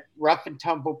idea that rough and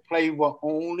tumble play will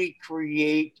only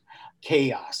create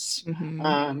chaos.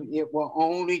 Mm-hmm. It will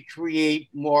only create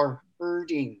more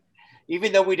hurting.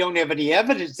 Even though we don't have any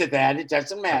evidence of that, it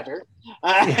doesn't matter.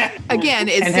 Again,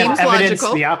 it and seems evidence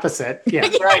logical. The opposite. Yeah.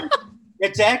 Right.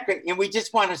 Exactly. And we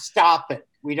just want to stop it.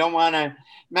 We don't want to.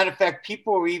 Matter of fact,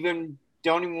 people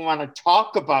don't even want to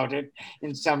talk about it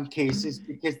in some cases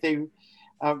because they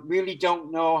really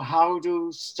don't know how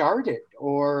to start it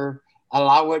or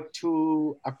allow it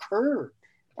to occur.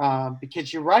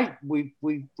 Because you're right, we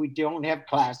don't have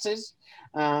classes,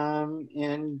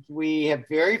 and we have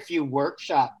very few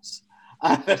workshops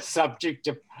on the subject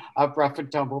of rough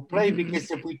and tumble play,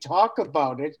 because if we talk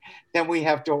about it, then we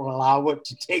have to allow it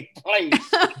to take place.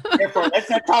 Therefore, let's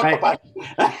not talk about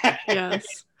it. Yes.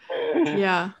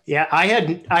 Yeah. Yeah. I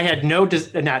had no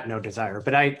desire,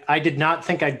 but I did not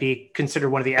think I'd be considered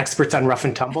one of the experts on rough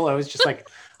and tumble. I was just like,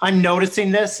 I'm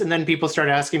noticing this. And then people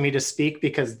started asking me to speak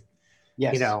because,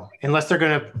 unless they're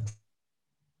going to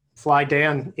fly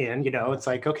Dan in, it's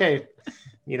like, okay,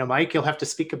 Mike, you'll have to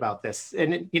speak about this.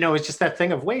 And, it's just that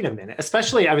thing of, wait a minute,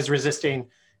 especially I was resisting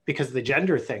because of the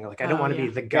gender thing. Like, I don't want to be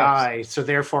the guy. So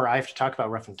therefore I have to talk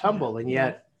about rough and tumble. And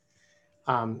yet,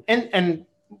 and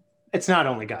it's not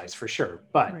only guys for sure,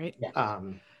 but, right.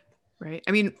 Right.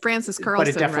 I mean, Francis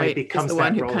Carlson, right, is the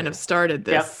one who kind of started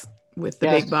this with the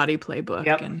Big Body Playbook.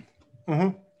 Yep.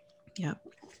 And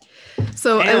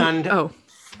so, and no,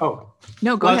 go I was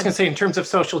ahead. going to say, in terms of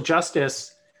social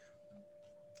justice,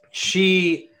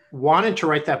 she wanted to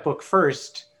write that book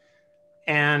first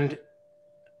and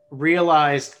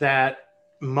realized that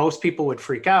most people would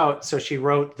freak out. So she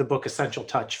wrote the book Essential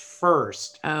Touch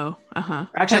first. Oh,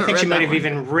 Actually, I think she might have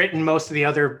even written most of the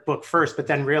other book first, but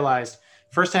then realized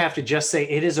first I have to just say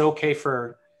it is okay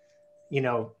for,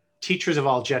 teachers of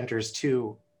all genders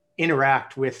to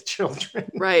interact with children.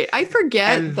 Right. I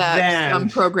forget that some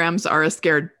programs are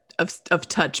scared of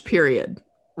touch, period.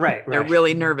 Right. They're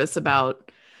really nervous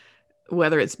about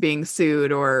whether it's being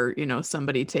sued or,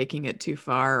 somebody taking it too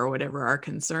far or whatever our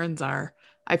concerns are.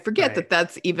 I forget that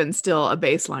that's even still a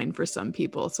baseline for some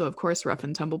people. So of course, rough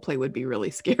and tumble play would be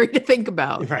really scary to think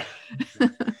about. Right.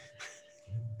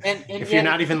 and if you're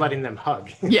not even letting them hug.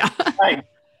 Yeah. Right.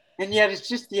 And yet it's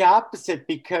just the opposite,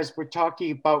 because we're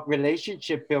talking about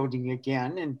relationship building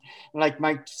again. And like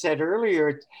Mike said earlier,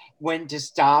 it's when to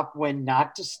stop, when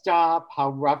not to stop,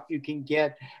 how rough you can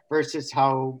get versus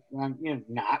how,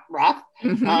 not rough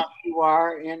you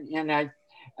are. And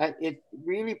it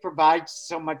really provides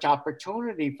so much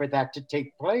opportunity for that to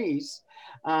take place.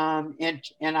 And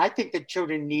I think that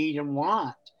children need and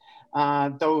want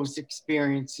those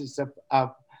experiences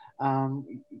of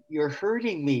you're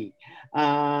hurting me.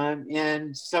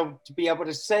 And so to be able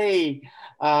to say,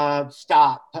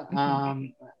 stop,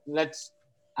 I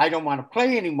don't want to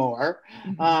play anymore,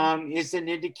 is an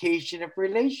indication of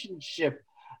relationship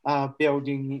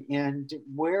building. And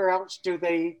where else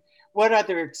what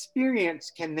other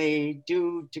experience can they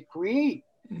do to create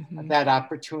that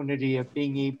opportunity of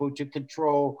being able to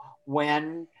control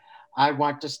when I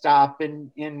want to stop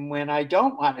and when I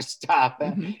don't want to stop?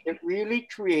 It really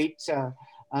creates a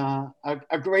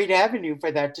great avenue for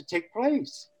that to take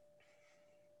place.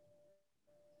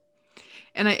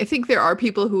 And I think there are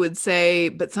people who would say,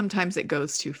 but sometimes it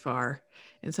goes too far.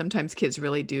 And sometimes kids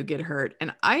really do get hurt.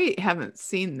 And I haven't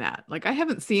seen that. Like, I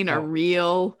haven't seen a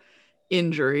real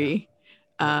injury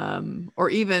or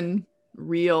even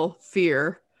real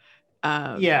fear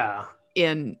Yeah.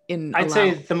 in I'd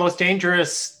say the most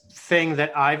dangerous thing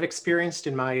that I've experienced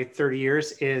in my 30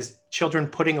 years is children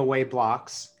putting away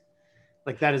blocks.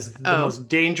 Like that is the most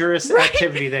dangerous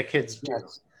activity that kids do.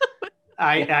 Yes.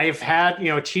 I've had,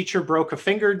 a teacher broke a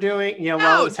finger doing,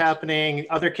 while it was happening.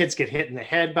 Other kids get hit in the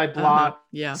head by blocks.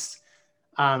 Yeah.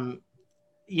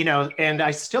 And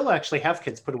I still actually have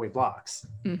kids put away blocks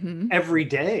every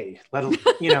day. And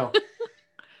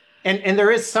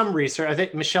there is some research. I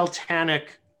think Michelle Tannock,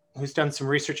 who's done some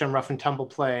research on rough and tumble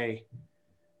play,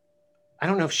 I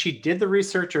don't know if she did the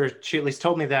research or she at least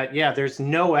told me that, there's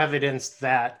no evidence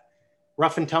that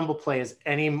rough and tumble play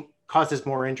causes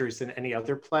more injuries than any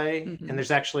other play. And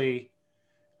there's actually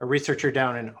a researcher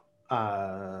down in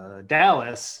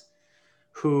Dallas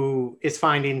who is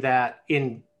finding that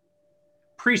in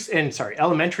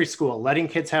elementary school, letting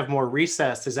kids have more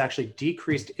recess has actually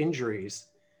decreased injuries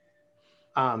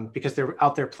because they're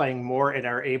out there playing more and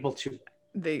are able to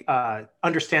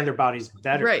understand their bodies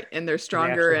better. Right, and they're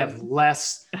stronger and have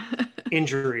less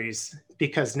injuries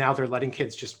because now they're letting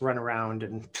kids just run around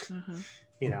and,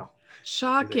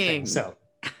 Shocking. So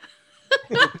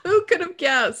who could have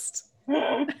guessed?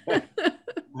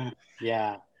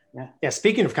 Yeah.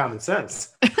 Speaking of common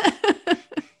sense.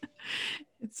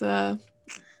 It's I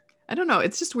don't know.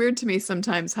 It's just weird to me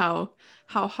sometimes how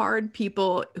hard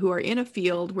people who are in a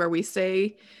field where we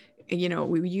say,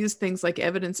 we use things like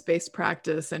evidence-based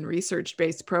practice and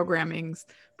research-based programming,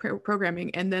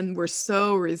 and then we're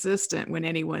so resistant when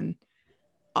anyone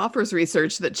offers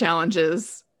research that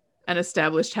challenges an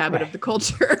established habit of the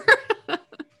culture.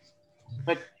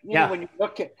 But when you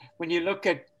look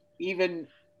at even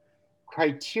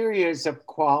criterias of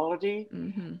quality,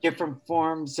 different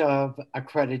forms of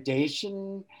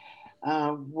accreditation,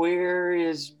 where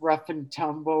is rough and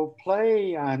tumble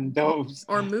play on those?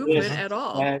 Or movement at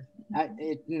all?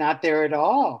 Not there at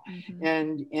all.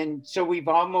 And so we've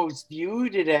almost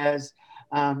viewed it as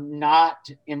not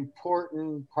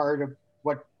important part of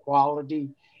what quality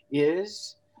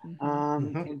is.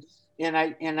 And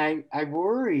I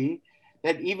worry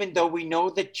that even though we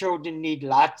know that children need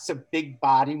lots of big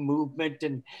body movement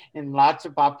and lots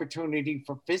of opportunity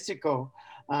for physical,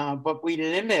 but we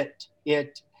limit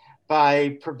it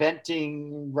by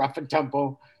preventing rough and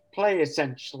tumble play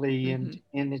essentially, and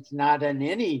it's not in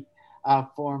any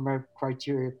form of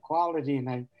criteria of quality.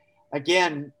 And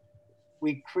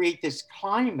we create this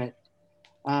climate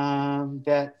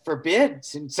that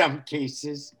forbids in some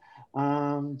cases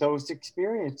those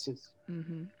experiences.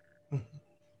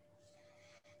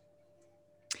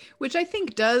 Which I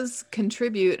think does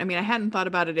contribute. I mean, I hadn't thought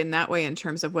about it in that way in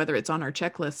terms of whether it's on our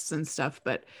checklists and stuff,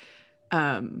 but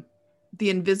the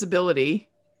invisibility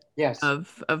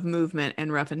of movement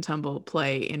and rough and tumble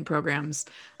play in programs,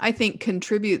 I think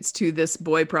contributes to this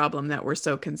boy problem that we're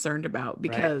so concerned about,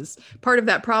 because part of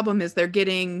that problem is they're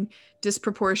getting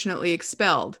disproportionately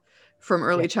expelled from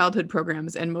early childhood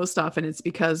programs. And most often it's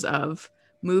because of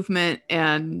movement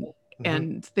and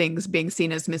things being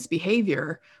seen as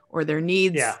misbehavior, or their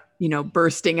needs,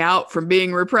 bursting out from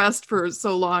being repressed for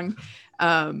so long.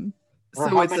 So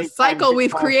it's a cycle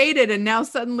we've created, and now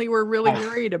suddenly we're really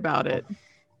worried about it.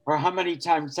 Or how many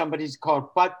times somebody's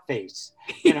called butt face.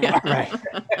 Right.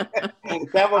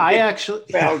 That would I actually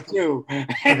too.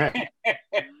 I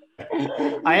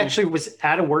actually was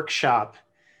at a workshop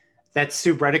that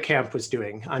Sue Bredekamp was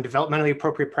doing on developmentally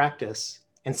appropriate practice.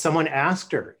 And someone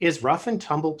asked her, is rough and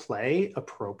tumble play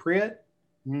appropriate?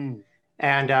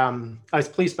 And I was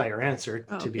pleased by her answer,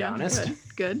 to be honest.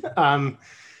 Good.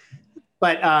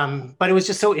 But it was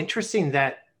just so interesting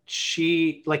that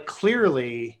she,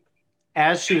 clearly,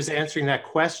 as she was answering that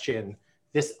question,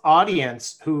 this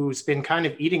audience who's been kind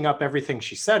of eating up everything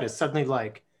she said is suddenly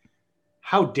like,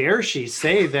 how dare she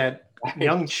say that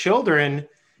young children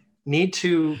need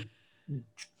to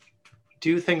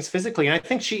do things physically? And I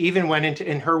think she even went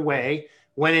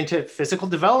into physical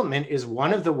development is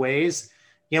one of the ways,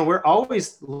 we're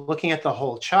always looking at the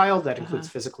whole child. That includes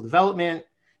physical development.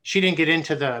 She didn't get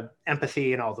into the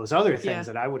empathy and all those other things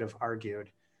that I would have argued.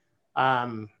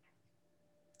 But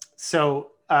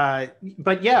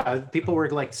people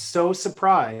were so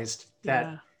surprised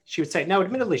that she would say, now,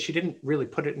 admittedly, she didn't really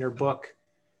put it in her book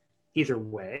either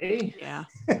way. Yeah.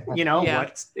 That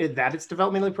it's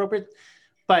developmentally appropriate.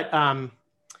 But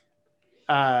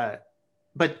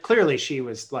clearly she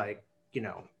was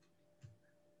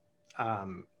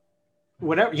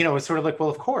whatever, it's sort of like, well,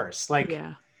 of course,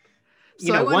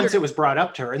 once it was brought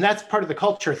up to her, and that's part of the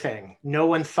culture thing. No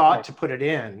one thought to put it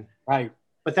in. Right.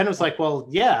 But then it was like, well,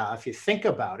 yeah, if you think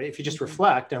about it, if you just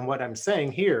reflect on what I'm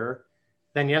saying here,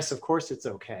 then yes, of course it's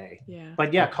okay. Yeah.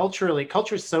 But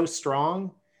culture is so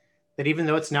strong that even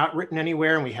though it's not written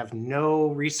anywhere and we have no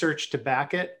research to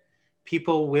back it,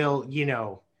 people will,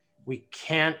 we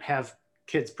can't have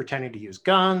kids pretending to use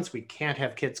guns. We can't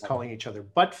have kids calling each other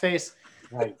butt face.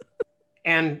 Right.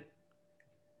 And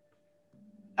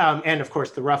of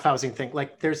course the roughhousing thing,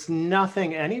 like there's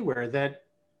nothing anywhere that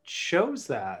shows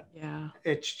that. Yeah.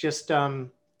 It's just, but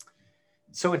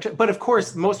of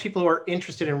course, most people who are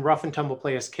interested in rough and tumble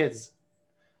play as kids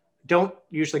don't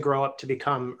usually grow up to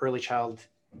become early childhood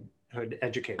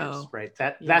educators, right?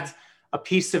 That's a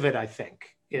piece of it, I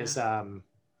think, is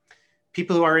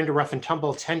people who are into rough and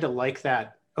tumble tend to like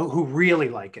that, who really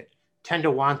like it, tend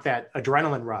to want that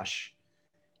adrenaline rush.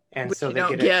 And Which so you they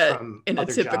don't get it from in a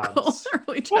other typical jobs.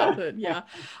 early childhood. Yeah.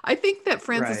 I think that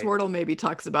Francis Right. Wardle maybe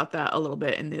talks about that a little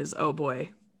bit in his Oh Boy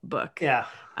book. Yeah.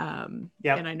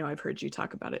 Yep. And I know I've heard you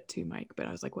talk about it too, Mike, but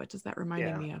I was like, what does that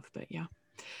remind me of? But yeah.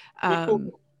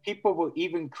 People will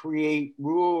even create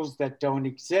rules that don't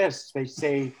exist. They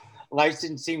say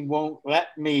licensing won't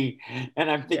let me.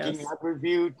 And I'm thinking, Yes. I've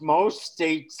reviewed most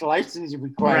states' licensing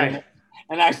requirements. Right.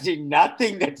 And I see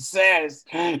nothing that says,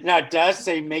 now it does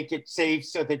say make it safe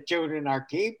so that children are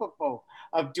capable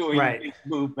of doing big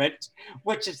movement,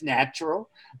 which is natural.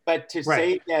 But to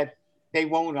say that they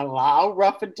won't allow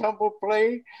rough and tumble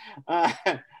play,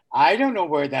 I don't know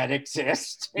where that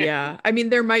exists. Yeah. I mean,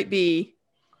 there might be.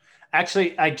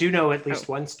 Actually, I do know at least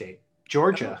one state,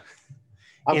 Georgia,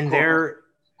 in their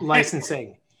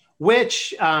licensing,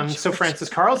 which, so Frances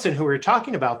Carlson, who we were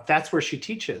talking about, that's where she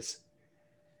teaches.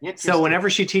 So whenever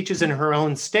she teaches in her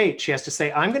own state, she has to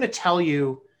say, I'm going to tell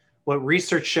you what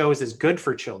research shows is good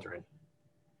for children.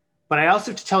 But I also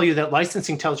have to tell you that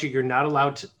licensing tells you you're not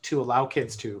allowed to allow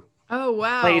kids to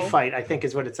play fight, I think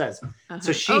is what it says.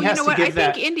 So she has to give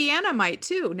that. I think Indiana might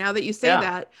too. Now that you say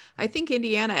that, I think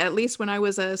Indiana, at least when I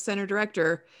was a center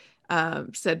director,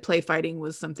 said play fighting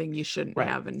was something you shouldn't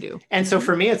have and do. And so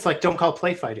for me, it's like, don't call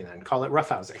play fighting then, call it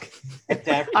roughhousing.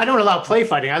 Exactly. I don't allow play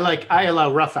fighting. I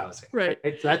allow roughhousing. Right.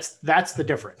 That's the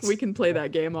difference. We can play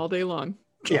that game all day long.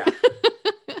 Yeah.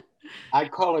 I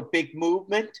call it big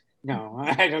movement. No,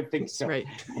 I don't think so. Right.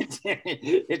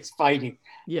 It's fighting.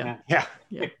 Yeah.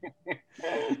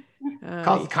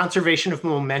 Called conservation of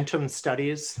momentum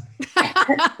studies.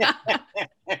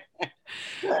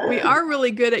 We are really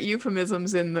good at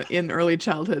euphemisms in early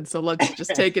childhood, so let's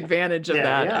just take advantage of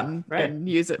that and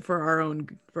use it for our own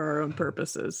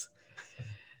purposes.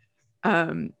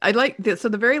 I like this. So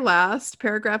the very last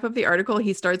paragraph of the article,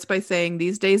 he starts by saying,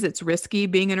 these days it's risky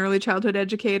being an early childhood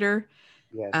educator.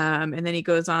 Yes. And then he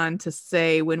goes on to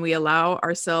say, when we allow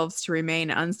ourselves to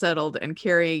remain unsettled and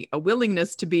carry a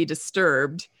willingness to be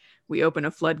disturbed, we open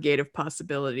a floodgate of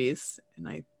possibilities. And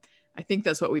I think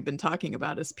that's what we've been talking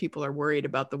about, is people are worried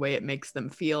about the way it makes them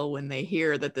feel when they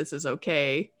hear that this is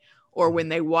okay, or when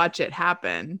they watch it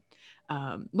happen.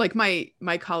 Like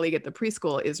my colleague at the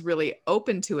preschool is really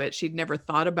open to it. She'd never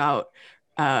thought about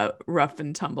rough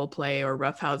and tumble play or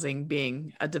roughhousing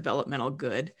being a developmental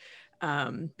good,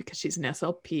 because she's an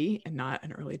SLP and not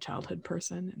an early childhood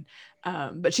person.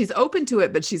 And, but she's open to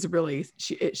it, but she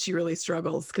really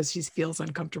struggles because she feels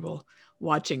uncomfortable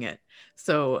watching it.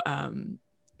 So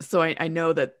I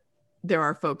know that there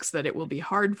are folks that it will be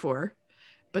hard for,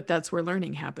 but that's where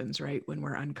learning happens, right? When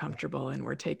we're uncomfortable and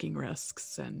we're taking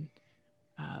risks, and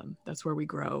that's where we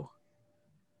grow.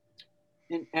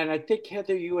 And I think,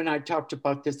 Heather, you and I talked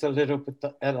about this a little bit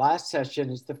at last session,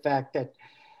 is the fact that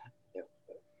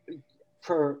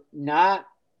for not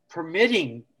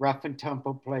permitting rough and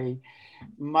tumble play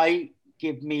might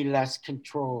give me less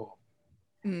control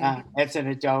as an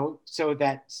adult. So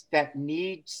that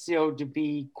need still to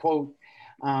be, quote,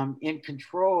 in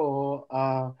control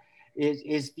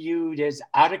is viewed as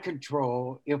out of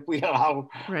control if we allow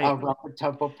rough and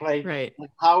tumble play. Right. And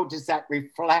how does that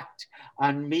reflect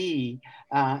on me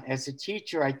as a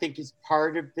teacher? I think is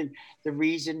part of the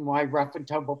reason why rough and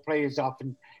tumble play is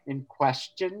often in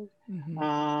question.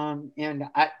 Mm-hmm.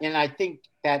 And I think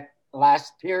that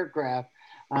last paragraph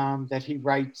that he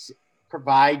writes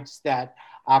provides that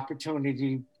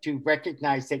opportunity to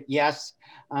recognize that, yes,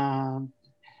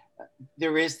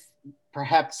 there is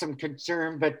perhaps some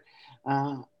concern, but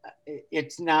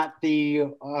it's not the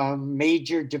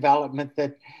major development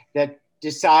that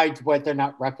decides whether or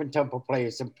not rough and tumble play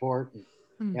is important.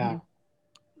 Mm-hmm. Yeah.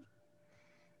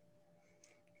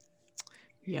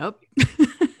 Yep.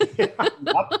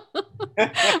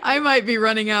 I might be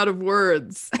running out of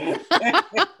words.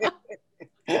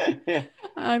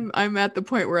 I'm at the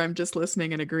point where I'm just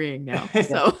listening and agreeing now.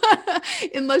 So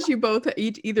unless you both,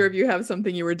 either of you have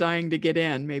something you were dying to get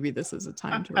in, maybe this is a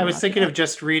time to. I was thinking of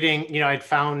just reading, I'd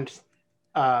found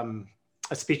a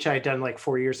speech I had done like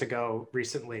 4 years ago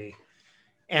recently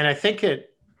And I think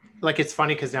it's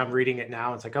funny because now I'm reading it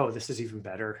now. It's like, oh, this is even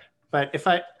better. But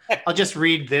I'll just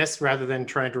read this rather than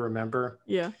trying to remember.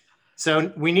 Yeah.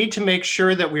 So we need to make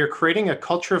sure that we are creating a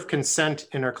culture of consent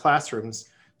in our classrooms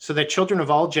so that children of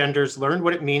all genders learn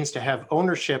what it means to have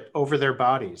ownership over their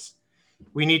bodies.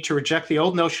 We need to reject the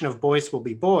old notion of boys will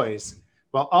be boys,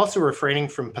 while also refraining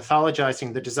from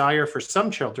pathologizing the desire for some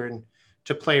children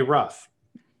to play rough.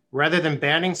 Rather than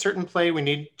banning certain play, we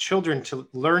need children to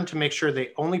learn to make sure they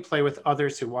only play with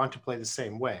others who want to play the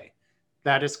same way.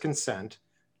 That is consent.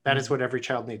 That is what every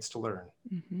child needs to learn.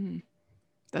 Mm-hmm.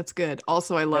 That's good.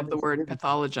 Also, I love the word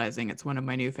pathologizing. It's one of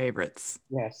my new favorites.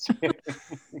 Yes.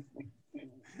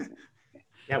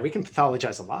 Yeah, we can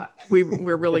pathologize a lot.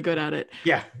 We're really good at it.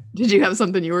 Yeah. Did you have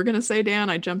something you were going to say, Dan?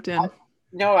 I jumped in.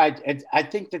 No, I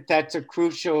think that's a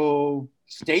crucial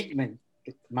statement,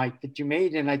 Mike, that you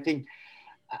made. And I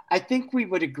think we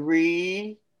would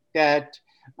agree that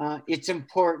it's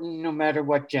important no matter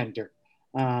what gender.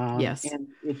 Yes. And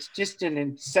it's just an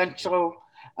essential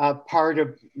part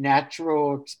of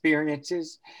natural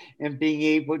experiences, and being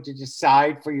able to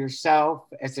decide for yourself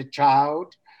as a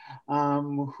child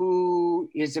who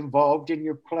is involved in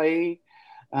your play.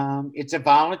 It's a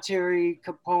voluntary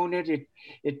component.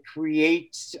 It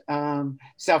creates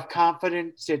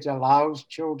self-confidence. It allows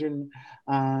children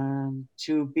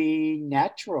to be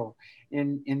natural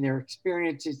in their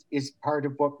experiences. Is part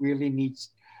of what really needs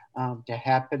to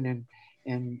happen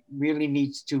and really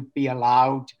needs to be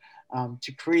allowed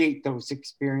to create those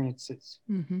experiences.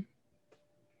 Mm-hmm.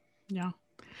 Yeah.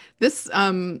 This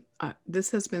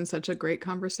has been such a great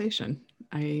conversation.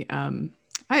 I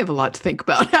have a lot to think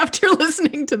about after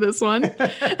listening to this one.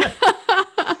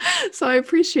 So I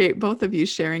appreciate both of you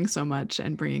sharing so much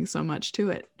and bringing so much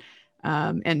to it,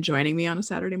 and joining me on a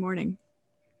Saturday morning.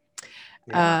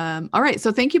 Yeah. All right.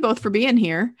 So thank you both for being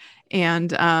here,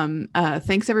 and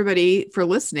thanks everybody for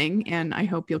listening. And I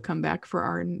hope you'll come back for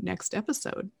our next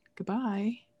episode.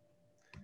 Goodbye.